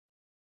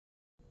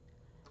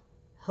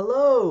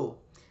Hello!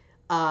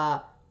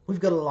 We've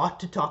got a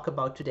lot to talk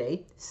about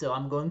today, so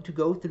I'm going to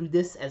go through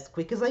this as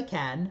quick as I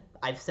can.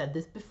 I've said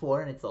this before,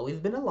 and it's always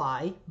been a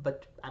lie,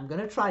 but I'm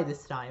gonna try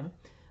this time.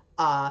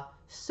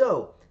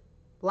 So,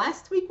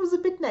 last week was a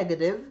bit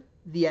negative,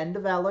 the end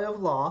of Alloy of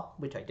Law,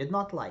 which I did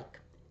not like.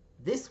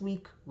 This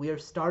week, we are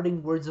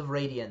starting Words of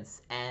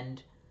Radiance,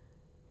 and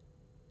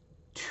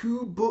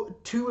two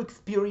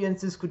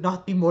experiences could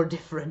not be more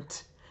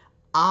different.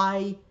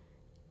 I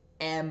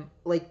am,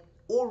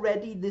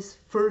 already this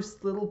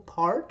first little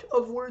part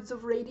of Words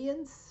of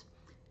Radiance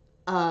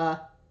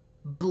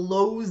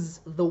blows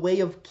the Way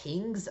of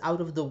Kings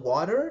out of the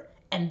water,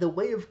 and the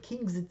Way of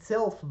Kings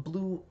itself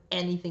blew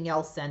anything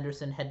else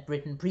Sanderson had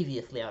written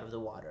previously out of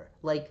the water.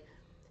 Like,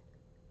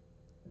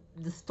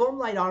 the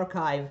Stormlight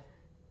Archive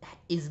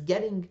is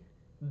getting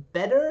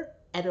better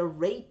at a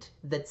rate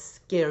that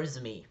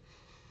scares me,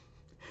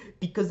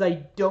 because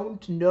I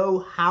don't know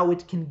how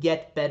it can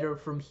get better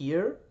from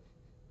here.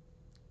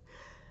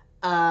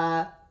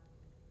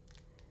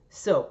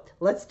 So,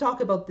 let's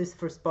talk about this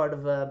first part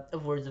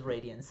of Words of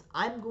Radiance.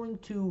 I'm going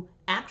to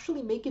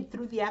actually make it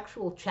through the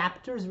actual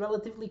chapters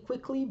relatively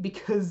quickly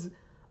because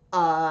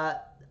I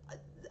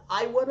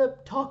want to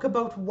talk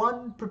about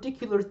one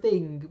particular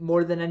thing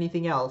more than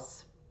anything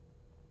else.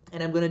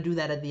 And I'm going to do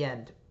that at the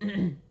end.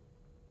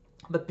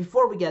 But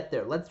before we get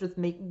there, let's just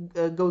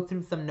go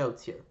through some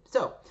notes here.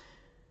 So,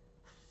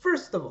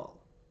 first of all,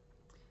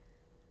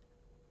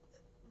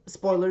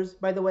 spoilers,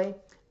 by the way,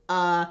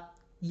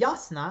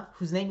 Jasnah,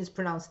 whose name is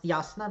pronounced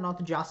Jasnah,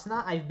 not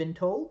Jasna, I've been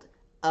told,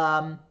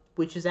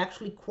 which is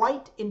actually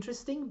quite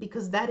interesting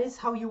because that is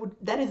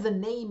a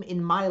name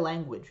in my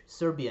language,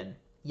 Serbian,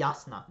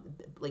 Jasnah.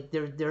 Like,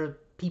 there are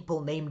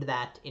people named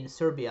that in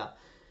Serbia.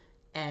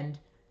 And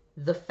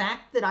the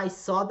fact that I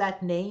saw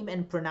that name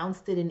and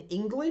pronounced it in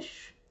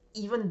English,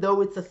 even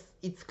though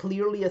it's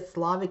clearly a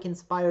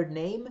Slavic-inspired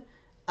name,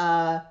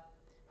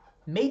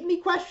 made me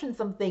question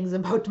some things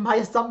about my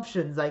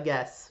assumptions, I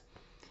guess.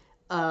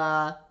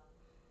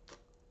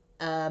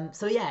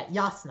 So yeah,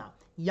 Jasnah.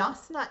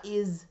 Jasnah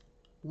is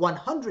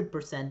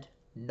 100%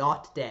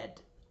 not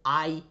dead.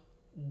 I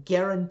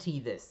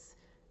guarantee this.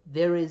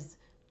 There is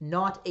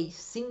not a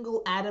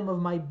single atom of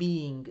my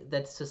being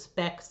that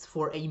suspects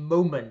for a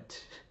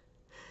moment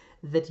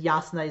that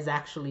Jasnah is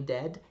actually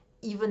dead,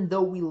 even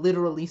though we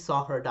literally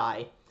saw her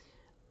die.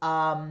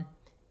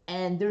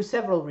 And there's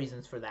several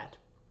reasons for that.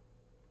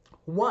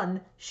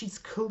 One, she's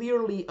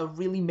clearly a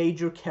really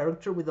major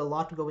character with a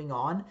lot going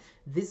on.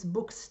 This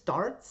book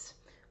starts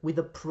with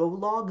a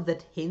prologue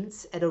that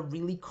hints at a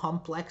really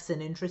complex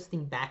and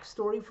interesting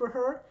backstory for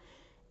her.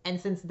 And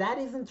since that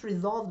isn't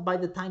resolved by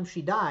the time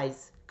she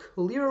dies,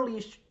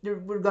 clearly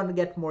we're gonna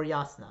get more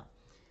Jasnah.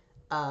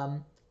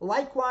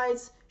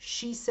 Likewise,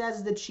 she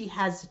says that she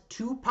has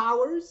two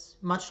powers,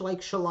 much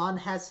like Shallan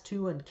has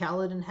two and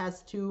Kaladin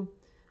has two,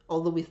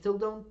 although we still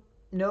don't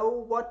know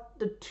what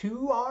the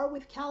two are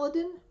with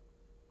Kaladin.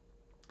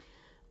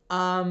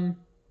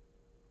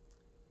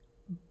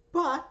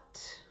 But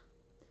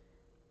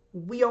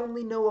we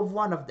only know of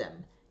one of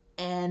them,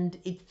 and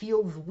it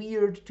feels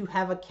weird to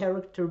have a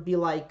character be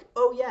like,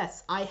 oh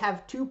yes, I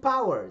have two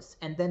powers,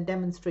 and then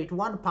demonstrate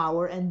one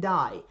power and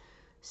die.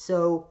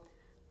 So,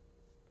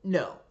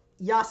 no,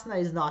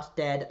 Jasnah is not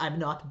dead. I'm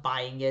not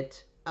buying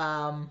it.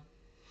 When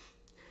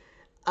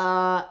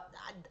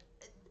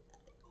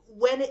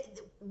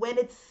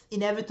it's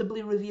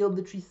inevitably revealed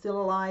that she's still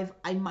alive,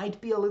 I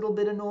might be a little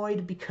bit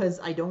annoyed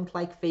because I don't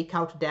like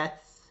fake-out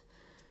deaths,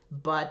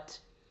 but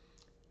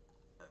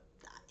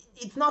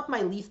it's not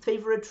my least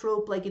favorite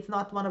trope. Like, it's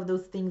not one of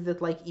those things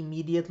that, like,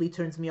 immediately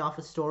turns me off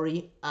a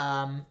story.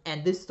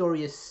 And this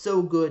story is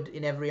so good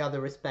in every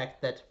other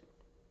respect that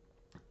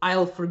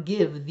I'll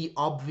forgive the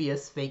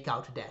obvious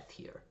fake-out death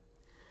here.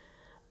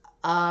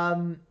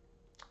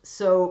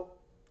 So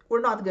we're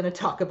not going to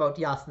talk about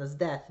Jasnah's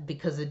death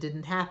because it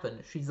didn't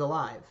happen. She's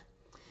alive.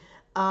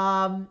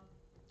 What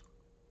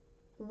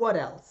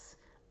else?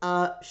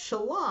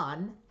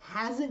 Shallan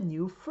has a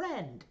new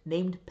friend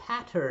named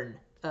Pattern.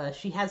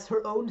 She has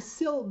her own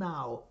sill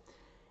now.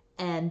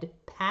 And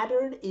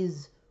Pattern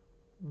is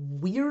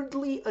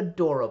weirdly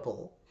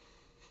adorable.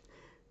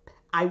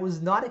 I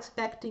was not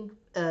expecting,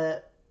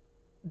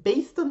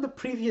 based on the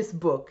previous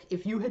book,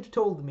 if you had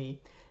told me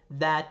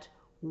that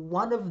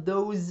one of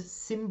those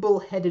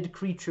symbol-headed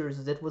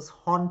creatures that was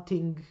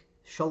haunting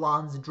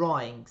Shallan's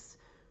drawings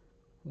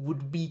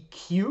would be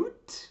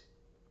cute,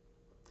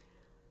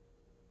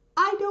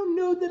 I don't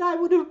know that I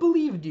would have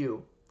believed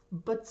you.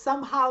 But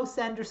somehow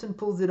Sanderson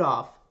pulls it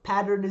off.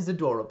 Pattern is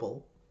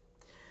adorable.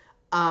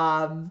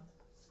 I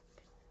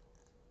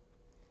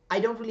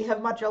don't really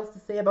have much else to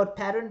say about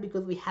Pattern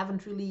because we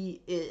haven't really...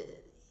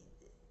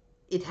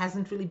 it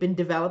hasn't really been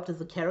developed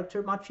as a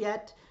character much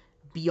yet,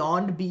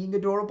 beyond being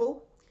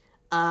adorable.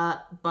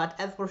 But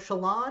as for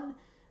Shallan,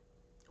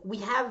 we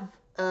have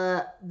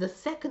the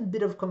second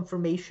bit of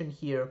confirmation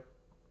here.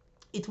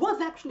 It was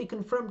actually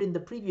confirmed in the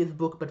previous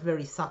book, but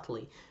very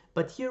subtly.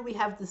 But here we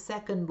have the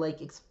second,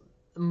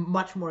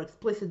 much more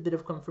explicit bit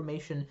of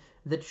confirmation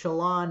that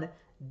Shallan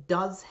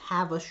does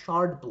have a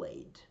shard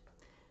blade,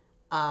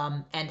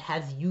 and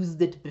has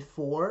used it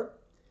before.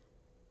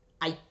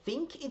 I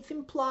think it's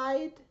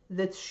implied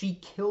that she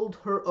killed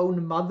her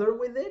own mother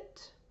with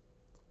it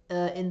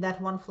in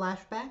that one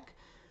flashback.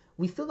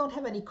 We still don't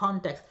have any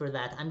context for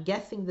that. I'm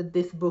guessing that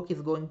this book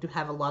is going to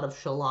have a lot of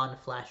Shallan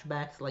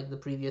flashbacks, like the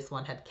previous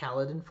one had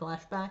Kaladin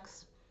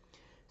flashbacks.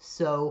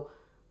 So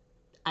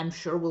I'm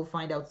sure we'll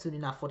find out soon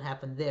enough what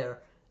happened there.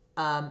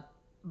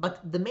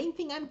 But the main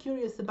thing I'm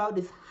curious about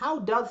is, how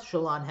does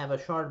Shallan have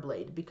a shard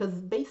blade? Because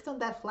based on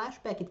that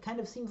flashback, it kind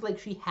of seems like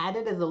she had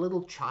it as a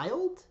little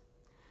child.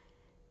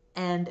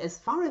 And as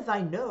far as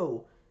I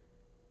know,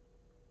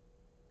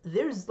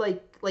 there's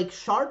like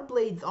shard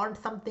blades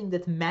aren't something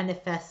that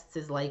manifests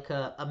as like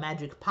a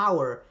magic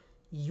power.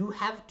 You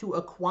have to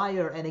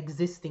acquire an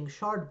existing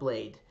shard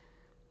blade.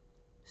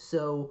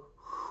 So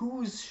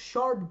whose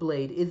shard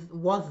blade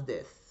was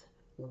this?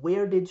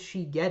 Where did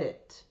she get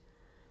it?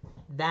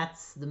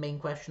 That's the main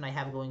question I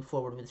have going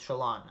forward with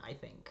Shallan, I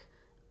think.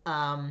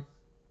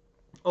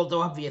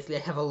 Although obviously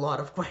I have a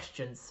lot of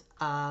questions.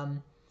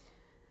 And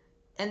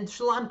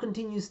Shallan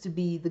continues to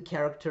be the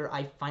character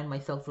I find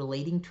myself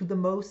relating to the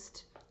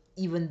most,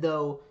 even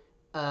though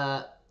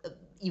I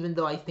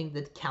think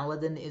that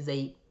Kaladin is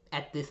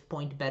at this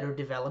point, better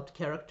developed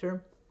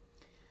character.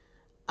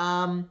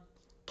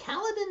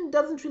 Kaladin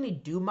doesn't really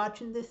do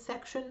much in this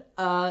section.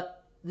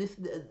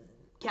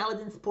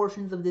 Kaladin's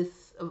portions of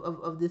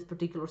this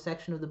particular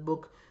section of the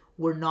book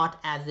were not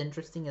as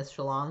interesting as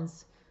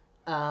Shallan's.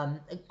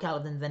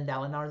 Kaladin's and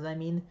Dalinar's, I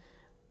mean.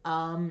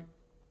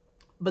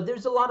 But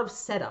there's a lot of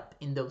setup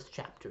in those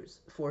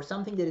chapters for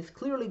something that is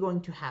clearly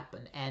going to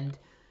happen, and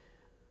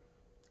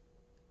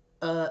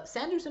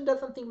Sanderson does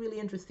something really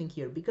interesting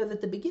here, because at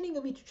the beginning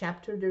of each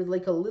chapter there's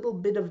like a little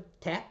bit of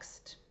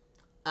text,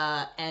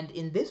 and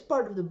in this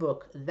part of the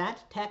book,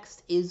 that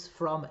text is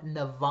from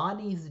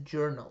Navani's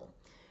journal,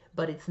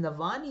 but it's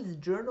Navani's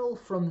journal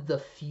from the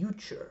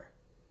future,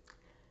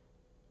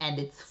 and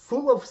it's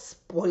full of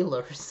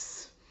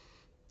spoilers.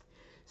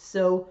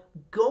 So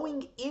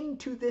going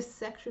into this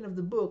section of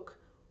the book,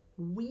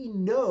 we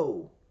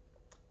know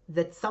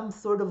that some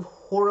sort of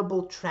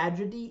horrible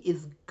tragedy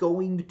is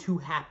going to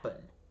happen.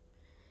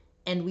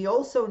 And we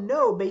also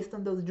know, based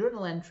on those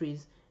journal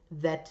entries,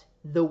 that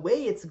the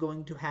way it's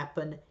going to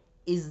happen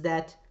is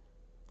that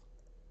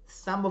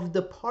some of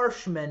the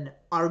Parshmen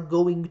are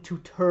going to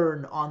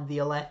turn on the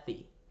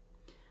Alethi.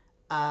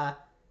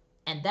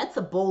 And that's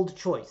a bold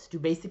choice, to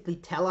basically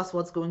tell us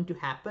what's going to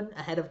happen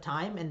ahead of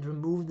time and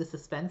remove the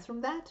suspense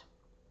from that.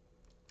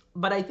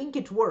 But I think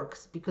it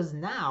works, because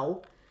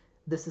now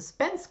the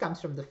suspense comes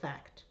from the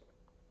fact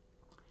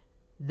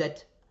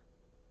that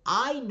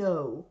I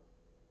know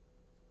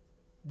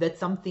that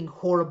something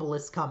horrible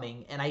is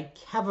coming, and I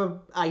have an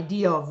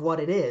idea of what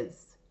it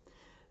is,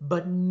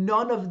 but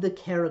none of the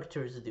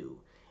characters do.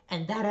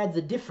 And that adds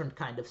a different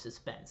kind of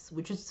suspense,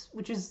 which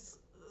is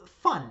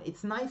fun.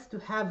 It's nice to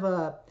have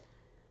a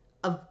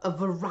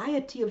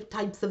variety of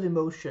types of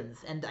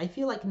emotions, and I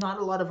feel like not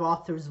a lot of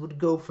authors would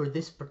go for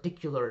this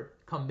particular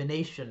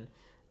combination,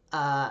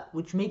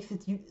 which makes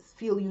it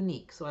feel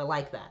unique, so I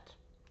like that.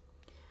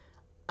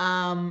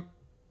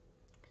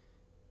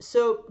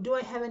 So, do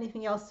I have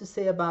anything else to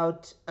say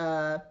about...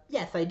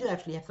 yes, I do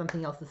actually have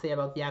something else to say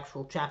about the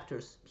actual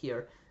chapters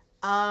here.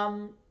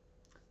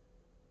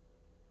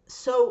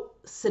 So,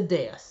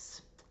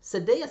 Sadeas.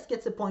 Sadeas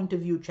gets a point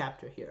of view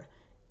chapter here,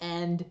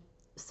 and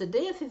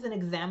Sadeas is an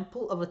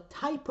example of a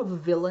type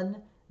of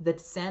villain that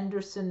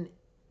Sanderson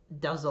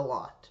does a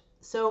lot.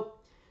 So,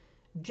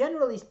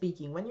 generally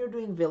speaking, when you're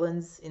doing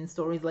villains in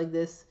stories like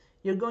this,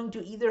 you're going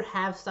to either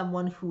have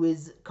someone who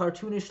is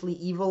cartoonishly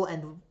evil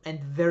and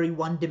very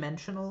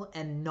one-dimensional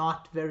and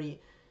not very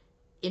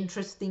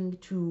interesting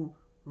to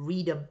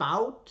read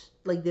about,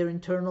 like their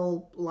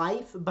internal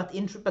life, but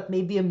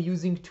maybe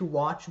amusing to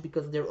watch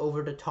because they're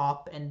over the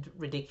top and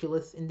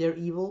ridiculous in their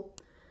evil.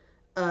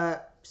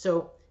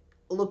 So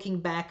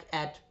looking back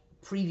at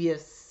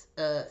previous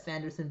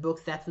Sanderson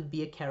books, that would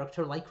be a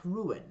character like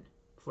Ruin,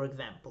 for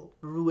example.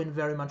 Ruin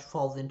very much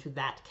falls into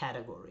that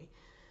category.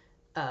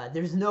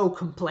 There's no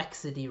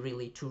complexity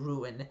really to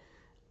Ruin,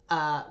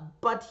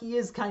 but he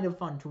is kind of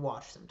fun to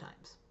watch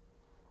sometimes.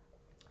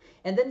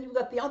 And then you've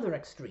got the other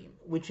extreme,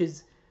 which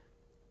is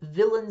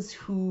villains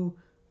who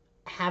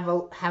have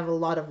a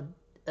lot of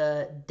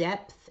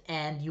depth,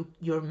 and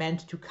you're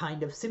meant to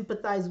kind of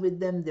sympathize with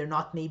them. They're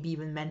not maybe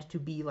even meant to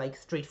be like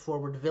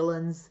straightforward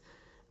villains.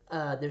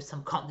 There's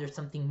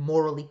something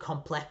morally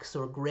complex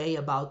or gray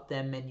about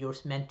them, and you're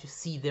meant to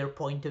see their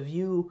point of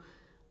view.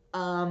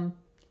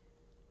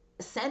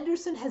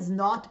 Sanderson has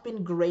not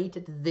been great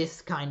at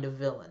this kind of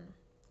villain,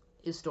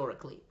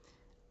 historically.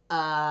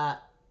 The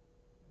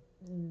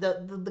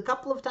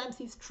couple of times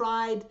he's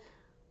tried,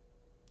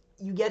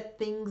 you get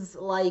things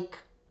like,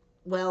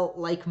 well,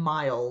 like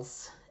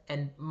Miles,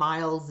 and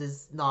Miles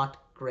is not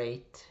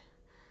great.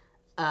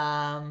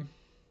 So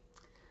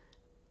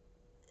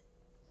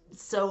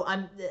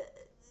I'm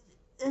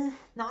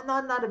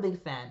not a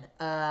big fan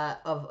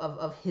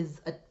of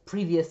his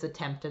previous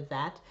attempt at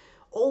that.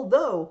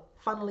 Although,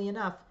 funnily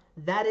enough,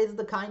 that is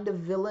the kind of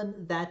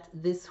villain that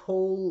this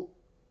whole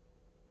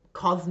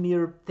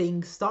Cosmere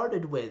thing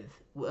started with,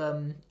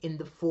 in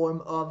the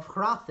form of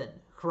Hrathen.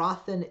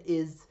 Hrathen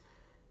is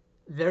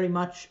very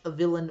much a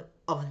villain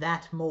of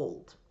that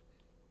mold.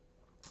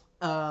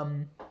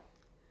 And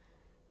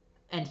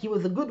he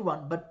was a good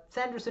one, but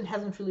Sanderson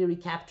hasn't really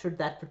recaptured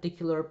that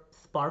particular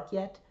spark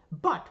yet.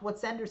 But what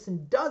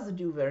Sanderson does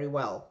do very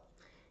well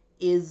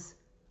is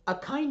a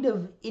kind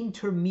of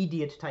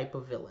intermediate type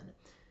of villain.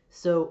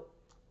 So,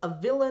 a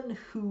villain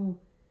who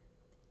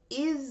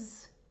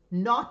is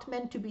not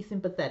meant to be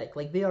sympathetic.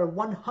 Like, they are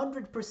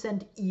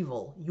 100%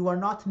 evil. You are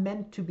not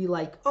meant to be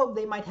like, oh,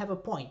 they might have a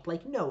point.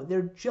 Like, no,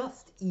 they're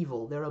just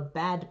evil. They're a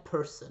bad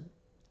person.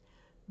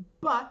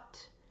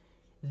 But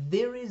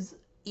there is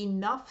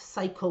enough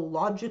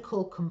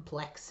psychological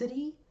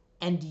complexity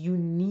and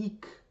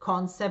unique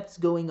concepts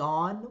going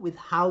on with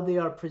how they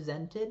are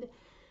presented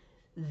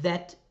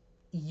that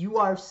you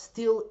are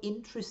still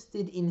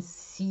interested in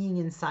seeing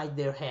inside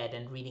their head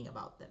and reading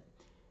about them.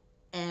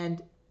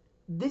 And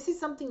this is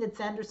something that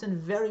Sanderson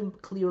very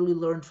clearly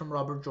learned from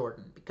Robert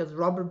Jordan, because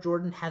Robert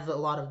Jordan has a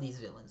lot of these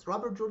villains.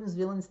 Robert Jordan's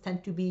villains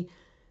tend to be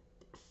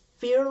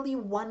fairly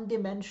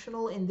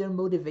one-dimensional in their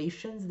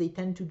motivations. They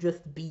tend to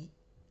just be,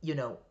 you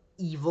know,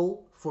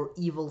 evil for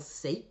evil's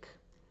sake.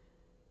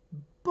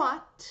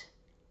 But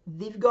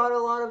they've got a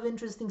lot of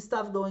interesting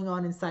stuff going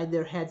on inside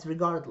their heads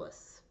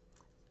regardless.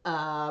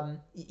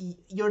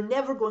 You're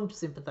never going to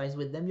sympathize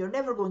with them. You're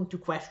never going to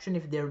question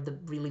if they're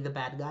really the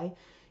bad guy.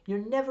 You're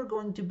never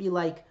going to be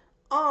like,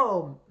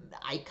 oh,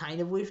 I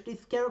kind of wish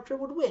this character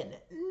would win.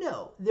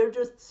 No, they're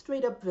just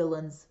straight up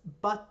villains,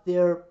 but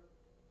they're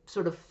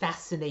sort of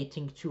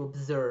fascinating to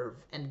observe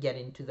and get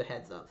into the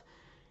heads of.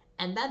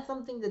 And that's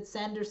something that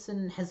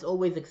Sanderson has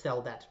always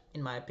excelled at,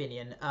 in my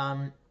opinion.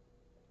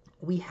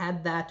 We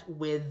had that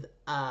with,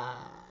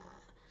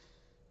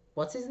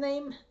 what's his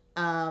name?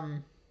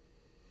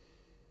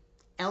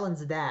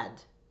 Ellen's dad.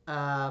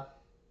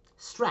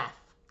 Straff.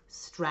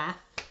 Straff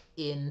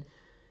in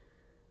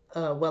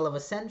Well of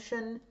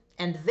Ascension,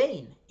 and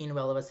Vane in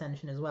Well of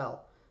Ascension as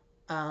well.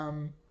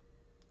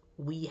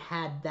 We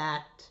have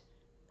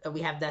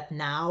that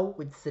now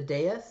with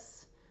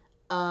Sadeas.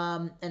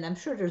 And I'm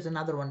sure there's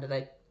another one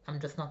that I'm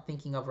just not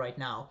thinking of right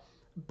now.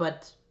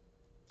 But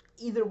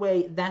either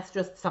way, that's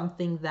just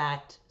something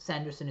that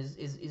Sanderson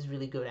is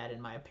really good at,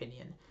 in my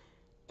opinion.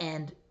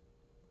 And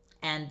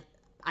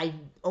I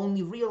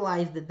only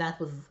realized that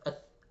was a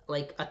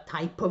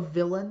type of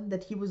villain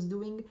that he was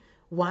doing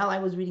while I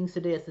was reading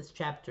Sadeas'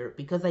 chapter,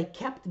 because I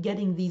kept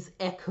getting these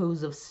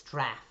echoes of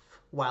Straff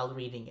while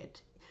reading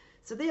it.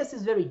 Sadeas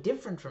is very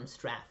different from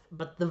Straff,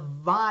 but the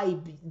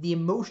vibe, the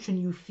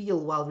emotion you feel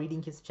while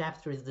reading his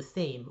chapter is the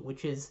same,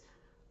 which is,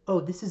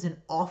 oh, this is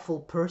an awful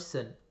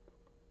person,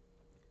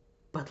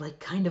 but like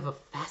kind of a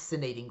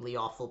fascinatingly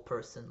awful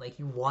person. Like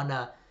you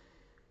wanna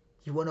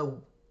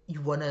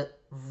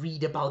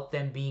read about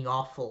them being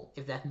awful,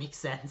 if that makes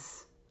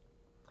sense.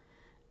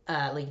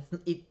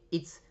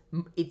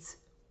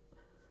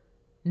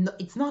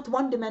 It's not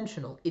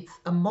one-dimensional. It's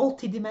a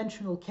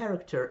multi-dimensional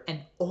character,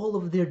 and all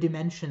of their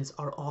dimensions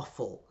are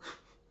awful,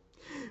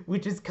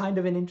 which is kind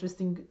of an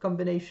interesting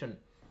combination.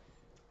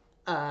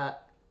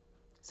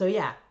 So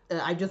yeah,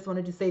 I just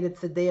wanted to say that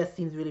Sadeas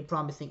seems really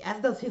promising,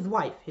 as does his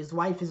wife. His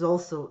wife is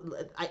also,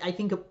 I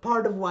think a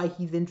part of why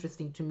he's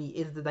interesting to me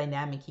is the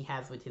dynamic he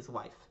has with his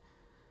wife.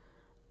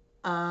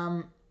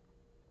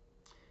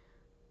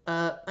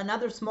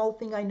 Another small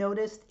thing I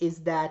noticed is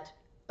that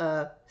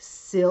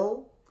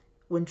Syl,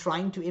 when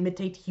trying to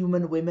imitate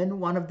human women,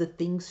 one of the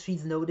things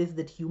she's noticed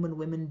that human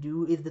women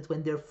do is that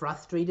when they're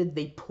frustrated,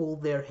 they pull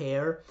their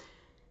hair.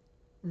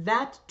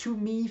 That, to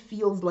me,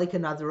 feels like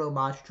another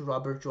homage to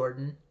Robert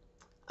Jordan.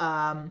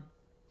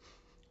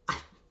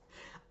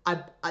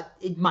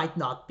 It might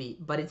not be,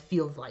 but it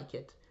feels like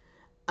it.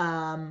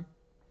 And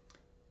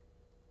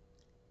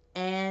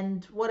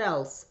what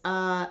else?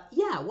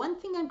 Yeah, one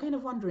thing I'm kind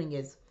of wondering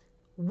is,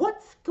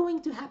 what's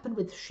going to happen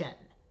with Shen?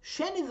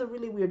 Shen is a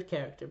really weird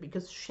character,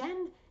 because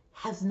Shen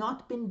has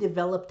not been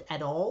developed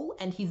at all,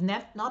 and he's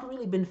not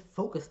really been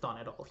focused on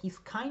at all. He's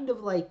kind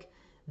of like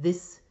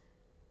this...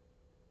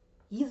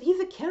 He's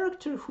a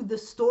character who the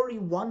story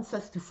wants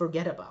us to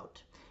forget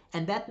about.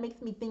 And that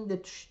makes me think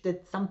that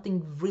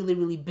something really,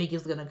 really big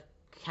is going to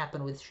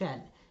happen with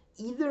Shen.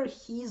 Either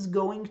he's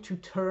going to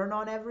turn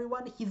on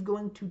everyone, he's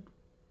going to...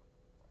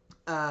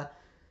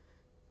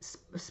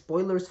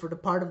 spoilers for the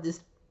part of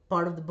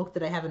the book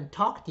that I haven't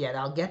talked yet,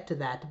 I'll get to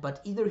that, but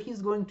either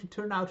he's going to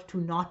turn out to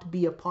not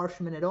be a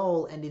parchment at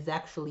all and is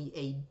actually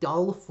a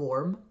dull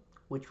form,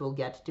 which we'll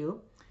get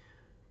to,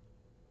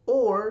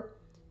 or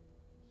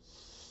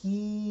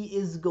he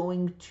is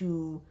going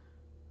to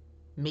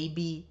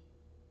maybe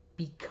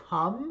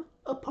become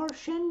a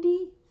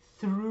Parshendi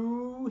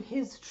through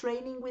his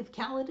training with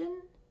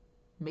Kaladin?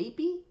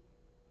 Maybe?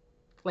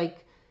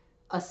 Like,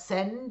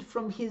 ascend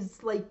from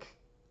his, like,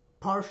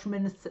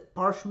 Parshman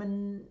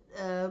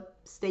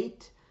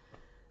state.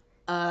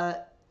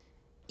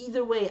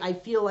 Either way, I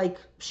feel like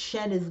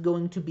Shen is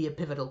going to be a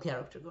pivotal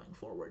character going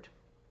forward.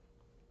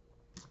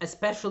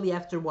 especially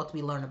after what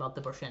we learn about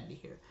the Parshendi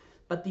here.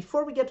 But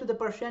before we get to the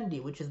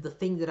Parshendi, which is the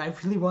thing that I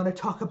really want to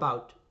talk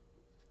about,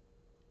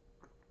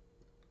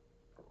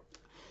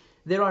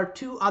 there are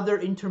two other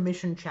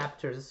intermission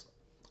chapters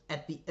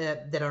at the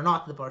that are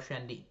not the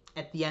Parshendi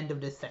at the end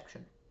of this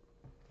section.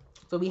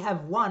 So we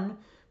have one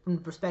from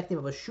the perspective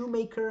of a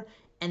shoemaker,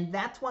 and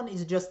that one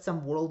is just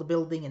some world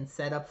building and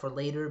setup for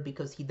later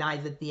because he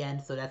dies at the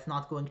end, so that's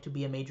not going to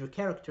be a major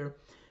character.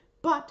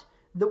 But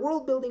the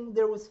world building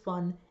there was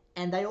fun,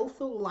 and I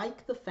also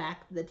like the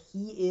fact that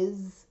he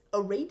is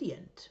a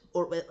radiant,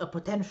 or a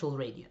potential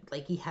radiant.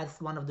 Like, he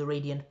has one of the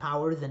radiant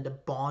powers and a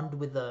bond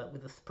with a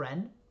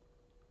spren.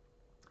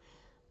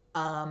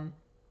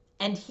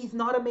 And he's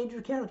not a major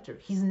character.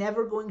 He's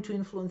never going to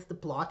influence the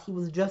plot. He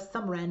was just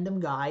some random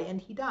guy and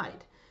he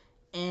died.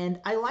 And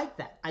I like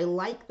that. I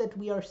like that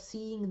we are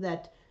seeing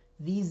that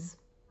these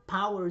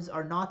powers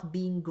are not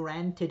being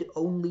granted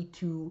only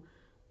to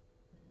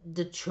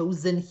the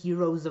chosen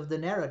heroes of the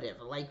narrative.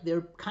 Like,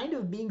 they're kind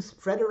of being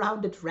spread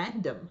around at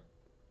random.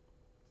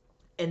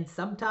 And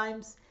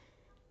sometimes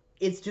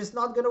it's just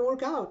not going to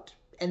work out.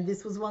 And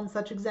this was one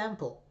such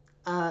example.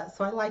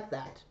 So I like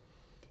that.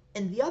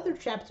 And the other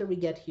chapter we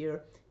get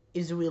here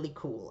is really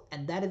cool.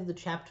 And that is the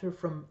chapter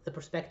from the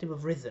perspective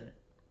of Risen.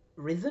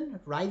 Risen?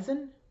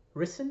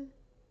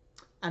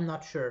 I'm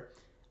not sure.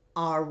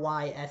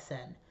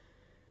 Rysn.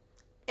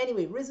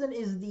 Anyway, Risen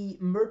is the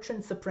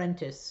merchant's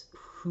apprentice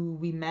who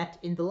we met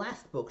in the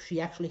last book.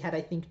 She actually had,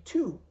 I think,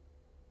 two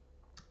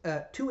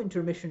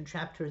interlude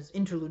chapters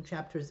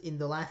in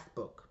the last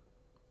book.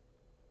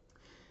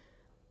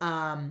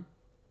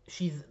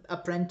 She's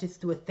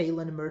apprenticed to a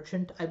Thalen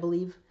merchant, I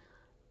believe.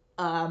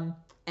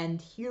 And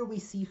here we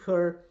see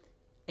her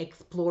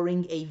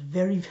exploring a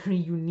very, very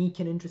unique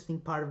and interesting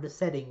part of the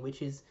setting,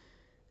 which is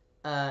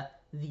the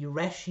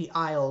Reshi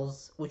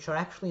Isles, which are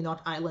actually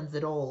not islands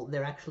at all.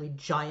 They're actually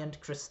giant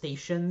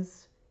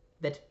crustaceans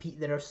that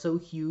are so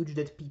huge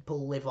that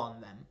people live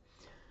on them.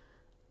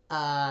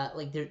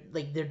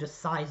 They're the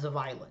size of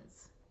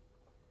islands.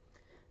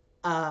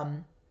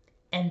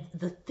 And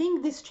the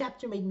thing this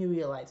chapter made me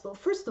realize, well,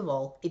 first of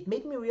all, it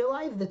made me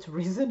realize that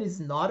Risen is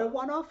not a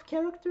one-off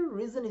character.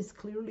 Risen is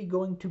clearly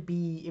going to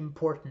be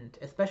important,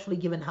 especially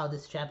given how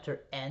this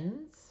chapter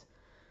ends.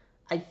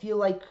 I feel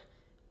like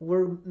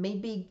we're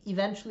maybe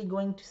eventually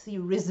going to see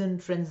Risen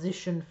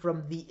transition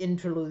from the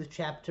interlude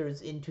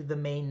chapters into the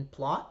main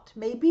plot,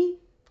 maybe?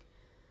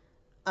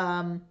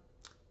 And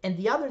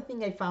the other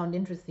thing I found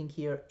interesting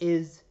here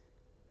is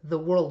the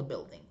world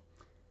building.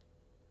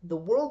 The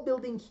world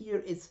building here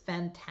is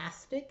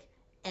fantastic,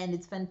 and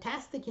it's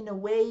fantastic in a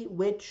way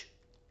which,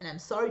 and I'm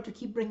sorry to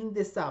keep bringing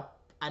this up,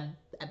 I'm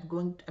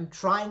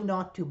trying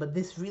not to, but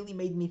this really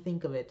made me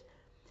think of it.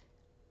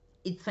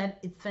 It's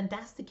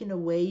fantastic in a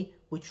way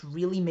which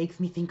really makes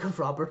me think of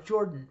Robert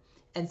Jordan,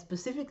 and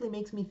specifically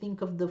makes me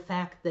think of the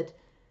fact that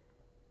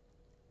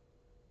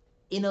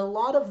in a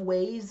lot of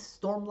ways,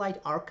 Stormlight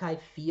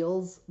Archive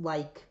feels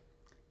like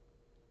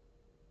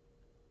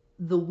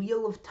the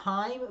Wheel of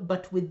Time,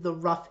 but with the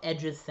rough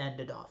edges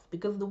sanded off.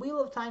 Because the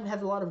Wheel of Time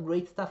has a lot of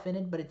great stuff in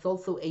it, but it's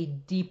also a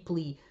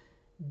deeply,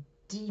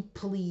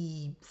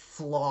 deeply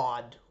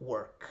flawed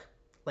work.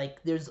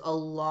 Like, there's a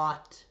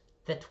lot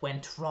that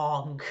went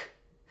wrong,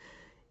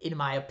 in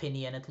my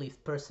opinion, at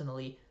least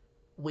personally,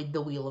 with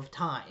the Wheel of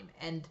Time.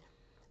 And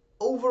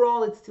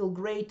overall, it's still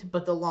great,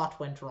 but a lot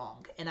went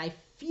wrong. And I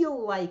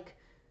feel like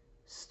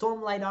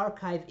Stormlight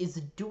Archive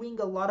is doing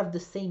a lot of the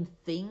same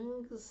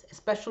things,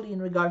 especially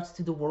in regards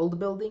to the world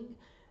building,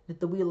 that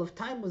the Wheel of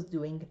Time was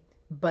doing,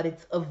 but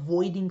it's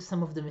avoiding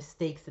some of the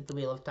mistakes that the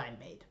Wheel of Time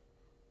made.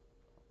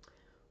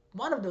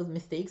 One of those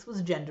mistakes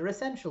was gender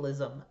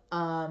essentialism,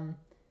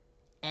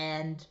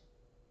 and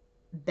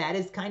that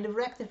is kind of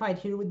rectified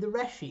here with the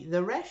Reshi.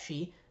 The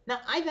Reshi,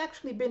 now I've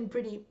actually been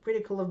pretty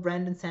critical of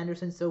Brandon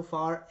Sanderson so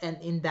far,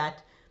 and in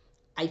that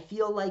I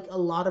feel like a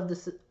lot of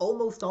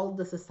almost all of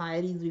the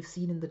societies we've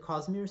seen in the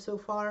Cosmere so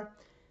far,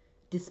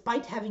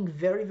 despite having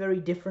very, very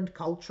different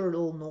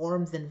cultural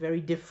norms and very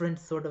different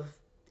sort of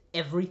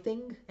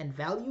everything and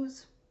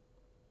values,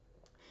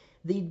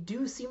 they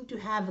do seem to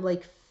have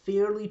like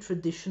fairly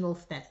traditional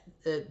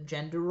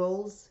gender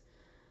roles.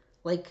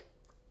 Like,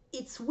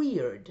 it's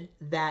weird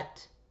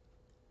that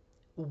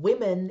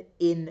women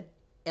in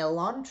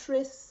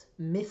Elantris,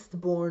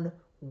 Mistborn,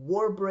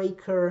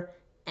 Warbreaker,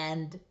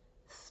 and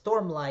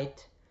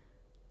Stormlight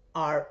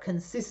are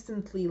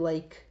consistently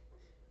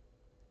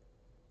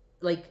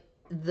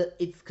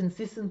it's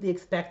consistently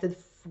expected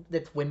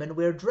that women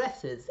wear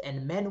dresses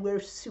and men wear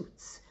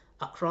suits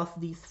across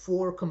these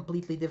four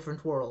completely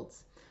different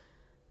worlds.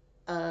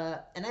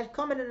 And I've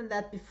commented on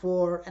that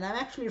before, and I'm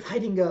actually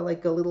writing a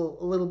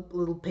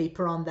little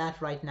paper on that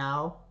right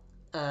now.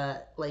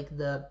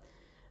 The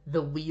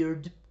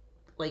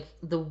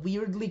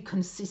weirdly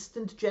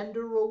consistent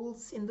gender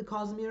roles in the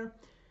Cosmere.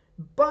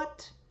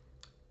 But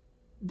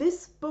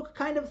this book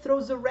kind of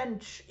throws a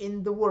wrench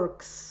in the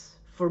works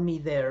for me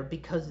there,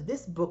 because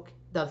this book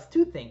does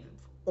two things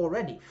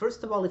already.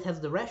 First of all, it has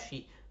the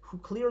Reshi, who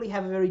clearly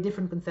have a very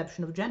different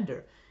conception of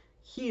gender.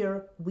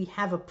 Here we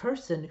have a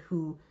person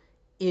who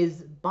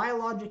is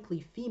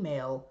biologically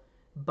female,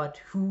 but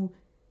who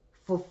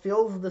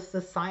fulfills the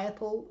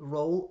societal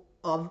role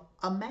of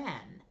a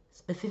man,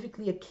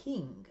 specifically a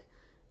king,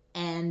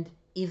 and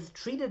is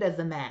treated as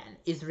a man,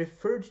 is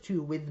referred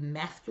to with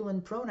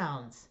masculine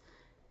pronouns,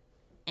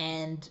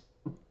 and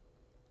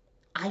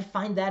I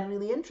find that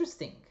really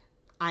interesting.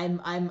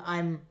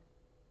 I'm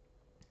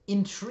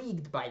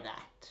intrigued by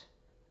that,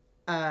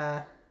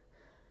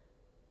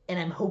 and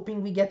I'm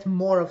hoping we get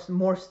more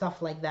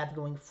stuff like that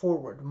going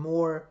forward.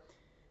 More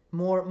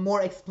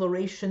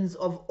explorations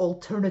of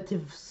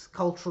alternative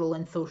cultural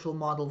and social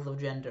models of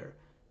gender.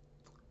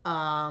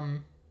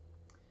 Um,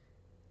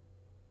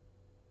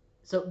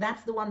 so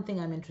that's the one thing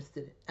I'm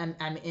interested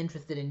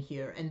in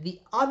here. And the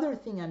other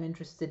thing I'm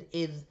interested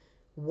is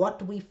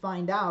what we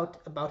find out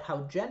about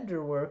how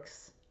gender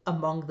works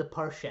among the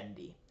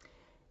Parshendi.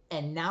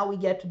 And now we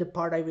get to the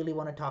part I really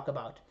want to talk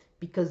about,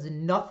 because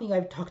nothing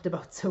I've talked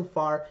about so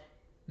far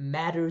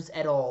matters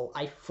at all.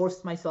 I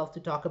forced myself to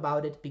talk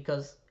about it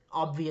because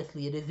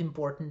obviously it is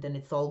important and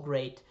it's all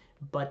great,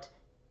 but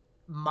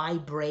my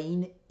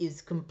brain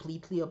is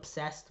completely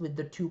obsessed with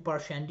the 2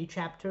 Parshendi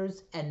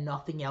chapters and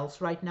nothing else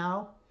right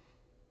now.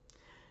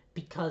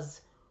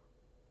 Because,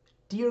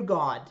 dear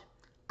God,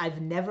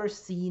 I've never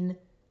seen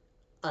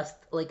a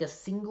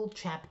single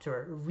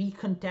chapter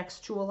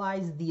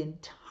recontextualize the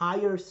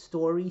entire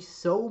story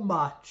so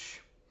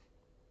much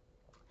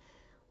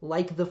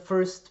like the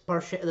first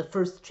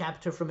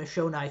chapter from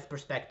Eshonai's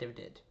perspective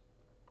did.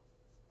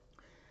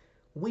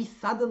 We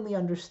suddenly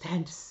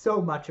understand so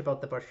much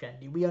about the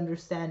Parshendi. We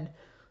understand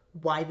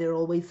why they're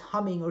always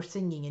humming or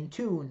singing in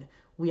tune.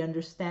 We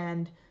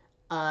understand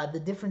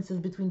the differences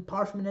between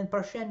Parshmen and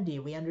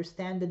Parshendi. We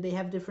understand that they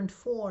have different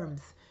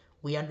forms.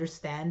 We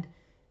understand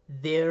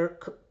their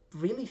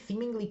really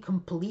seemingly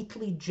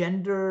completely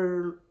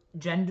gender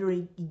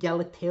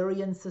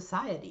egalitarian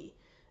society,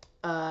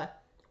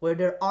 where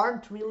there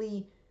aren't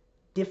really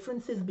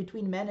differences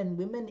between men and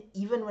women,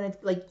 even when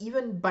it's like,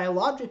 even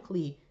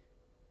biologically,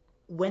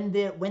 when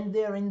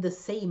they're in the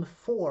same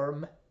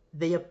form,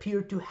 they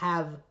appear to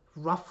have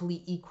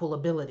roughly equal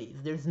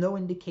abilities. There's no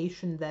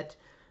indication that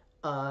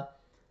a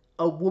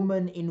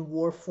woman in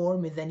war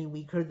form is any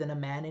weaker than a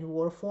man in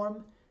war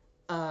form,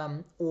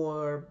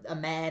 or a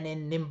man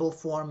in nimble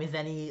form is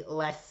any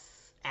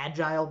less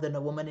agile than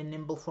a woman in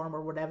nimble form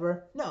or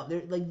whatever. No,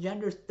 like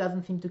gender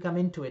doesn't seem to come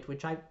into it,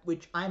 which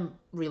I'm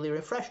really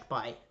refreshed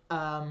by.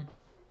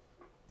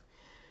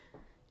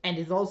 And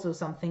is also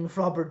something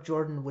Robert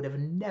Jordan would have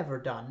never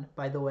done,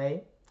 by the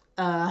way.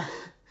 But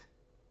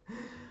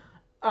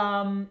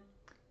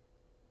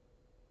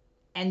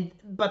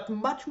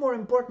much more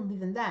importantly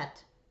than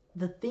that,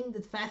 the thing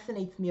that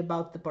fascinates me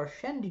about the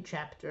Parshendi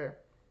chapter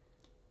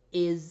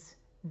is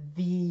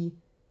the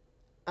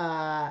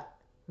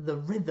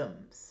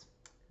rhythms.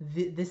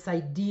 This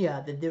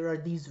idea that there are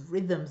these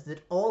rhythms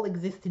that all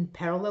exist in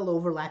parallel,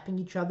 overlapping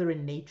each other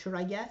in nature,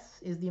 I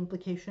guess, is the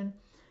implication.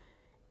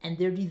 And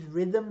there are these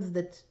rhythms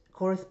that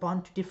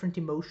correspond to different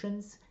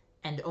emotions,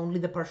 and only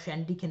the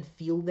Parshendi can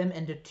feel them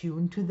and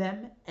attune to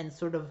them, and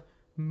sort of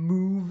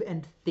move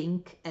and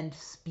think and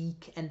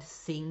speak and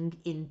sing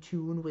in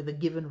tune with a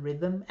given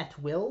rhythm at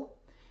will.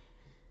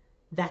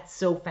 That's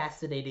so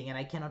fascinating, and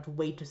I cannot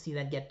wait to see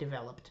that get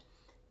developed.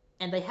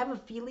 And I have a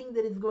feeling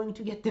that it's going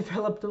to get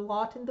developed a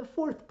lot in the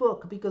 4th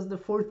book, because the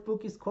 4th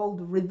book is called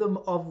Rhythm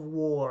of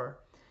War.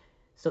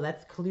 So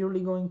that's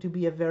clearly going to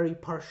be a very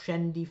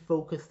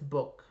Parshendi-focused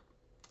book,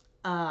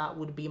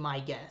 would be my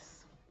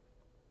guess.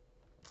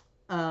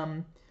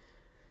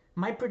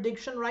 My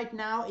prediction right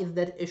now is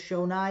that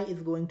Eshonai is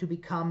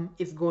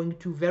going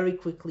to very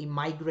quickly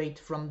migrate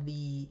from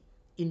the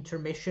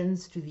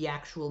intermissions to the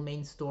actual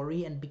main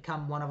story and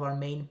become one of our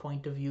main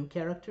point of view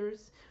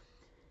characters,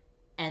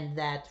 and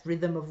that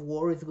Rhythm of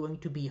War is going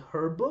to be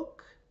her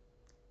book,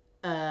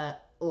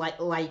 like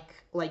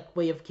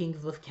Way of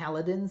Kings with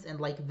Kaladin's, and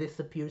like this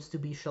appears to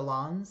be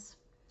Shallan's.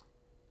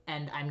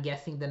 And I'm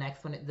guessing the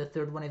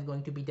 3rd one is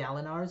going to be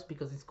Dalinar's,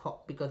 because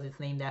it's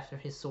named after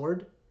his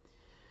sword.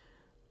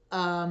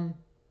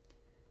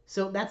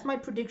 So that's my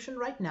prediction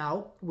right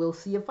now. We'll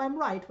see if I'm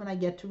right when I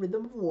get to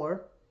Rhythm of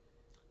War.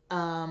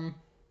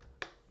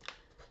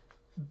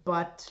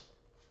 But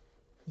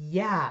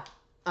yeah,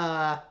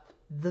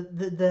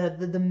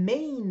 the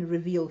main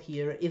reveal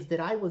here is that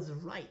I was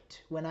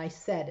right when I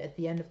said at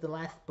the end of the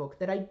last book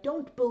that I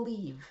don't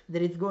believe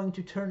that it's going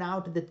to turn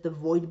out that the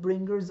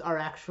Voidbringers are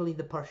actually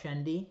the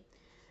Parshendi.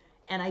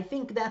 And I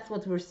think that's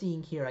what we're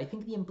seeing here. I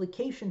think the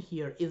implication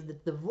here is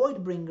that the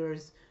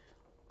Voidbringers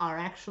are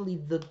actually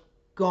the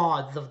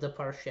gods of the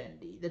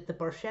Parshendi. That the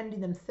Parshendi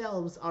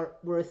themselves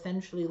were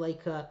essentially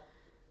like a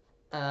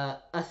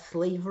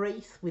slave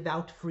race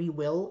without free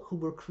will, who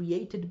were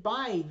created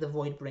by the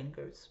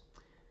Voidbringers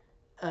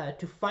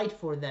to fight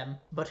for them,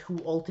 but who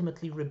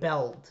ultimately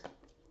rebelled.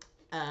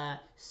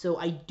 So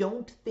I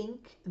don't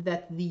think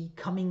that the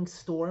coming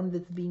storm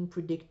that's being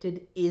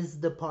predicted is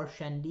the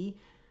Parshendi.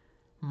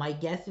 My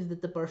guess is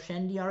that the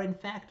Parshendi are in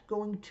fact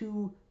going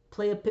to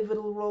play a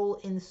pivotal role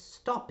in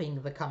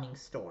stopping the coming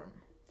storm.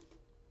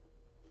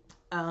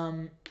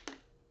 And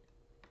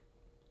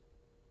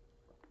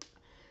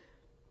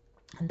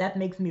that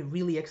makes me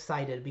really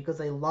excited because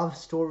I love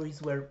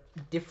stories where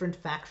different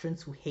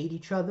factions who hate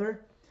each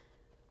other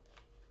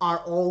are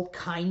all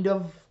kind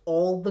of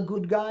all the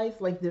good guys.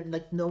 Like there's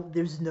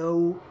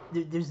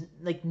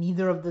like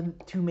neither of the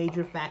two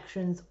major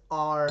factions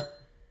are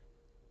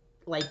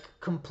like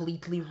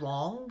completely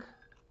wrong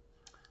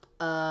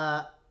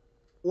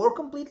or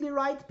completely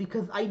right,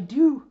 because I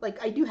do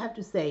have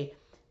to say,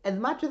 as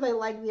much as I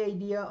like the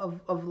idea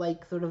of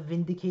like sort of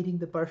vindicating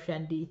the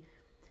Parshendi,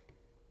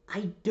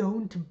 I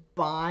don't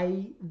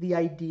buy the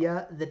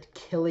idea that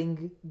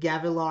killing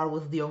Gavilar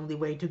was the only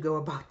way to go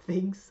about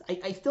things.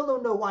 I still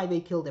don't know why they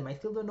killed him. I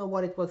still don't know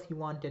what it was he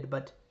wanted,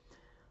 but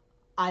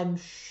I'm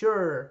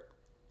sure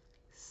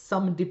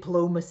some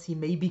diplomacy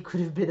maybe could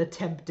have been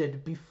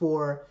attempted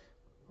before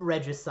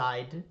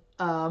regicide.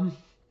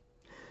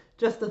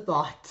 Just a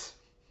thought.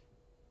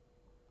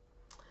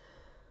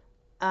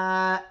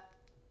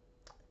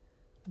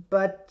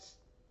 But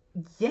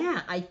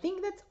yeah, I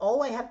think that's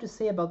all I have to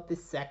say about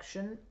this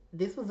section.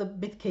 This was a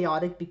bit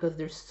chaotic because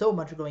there's so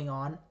much going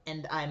on,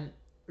 and I'm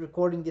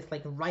recording this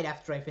like right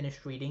after I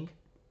finished reading.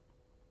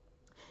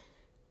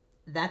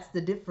 That's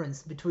the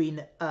difference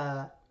between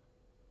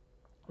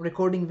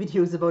recording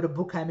videos about a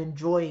book I'm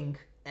enjoying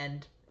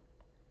and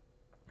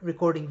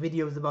recording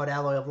videos about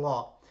Alloy of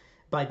Law,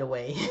 by the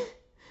way.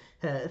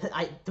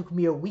 It took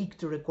me a week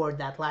to record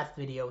that last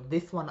video.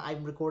 This one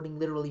I'm recording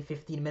literally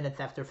 15 minutes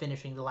after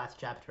finishing the last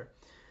chapter.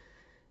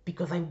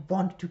 Because I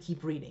want to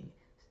keep reading.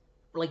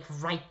 Like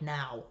right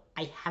now.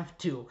 I have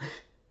to.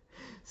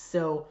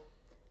 So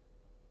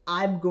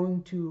I'm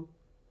going to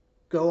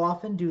go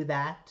off and do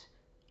that.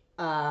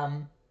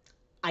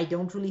 I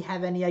don't really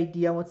have any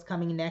idea what's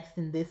coming next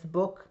in this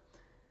book.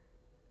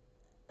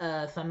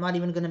 So I'm not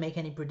even going to make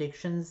any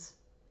predictions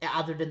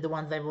other than the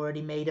ones I've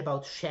already made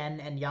about Shen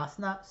and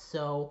Yasna.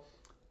 So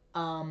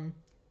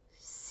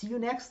see you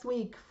next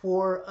week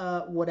for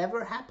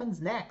whatever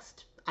happens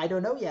next. I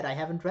don't know yet. I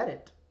haven't read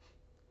it.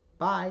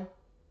 Bye.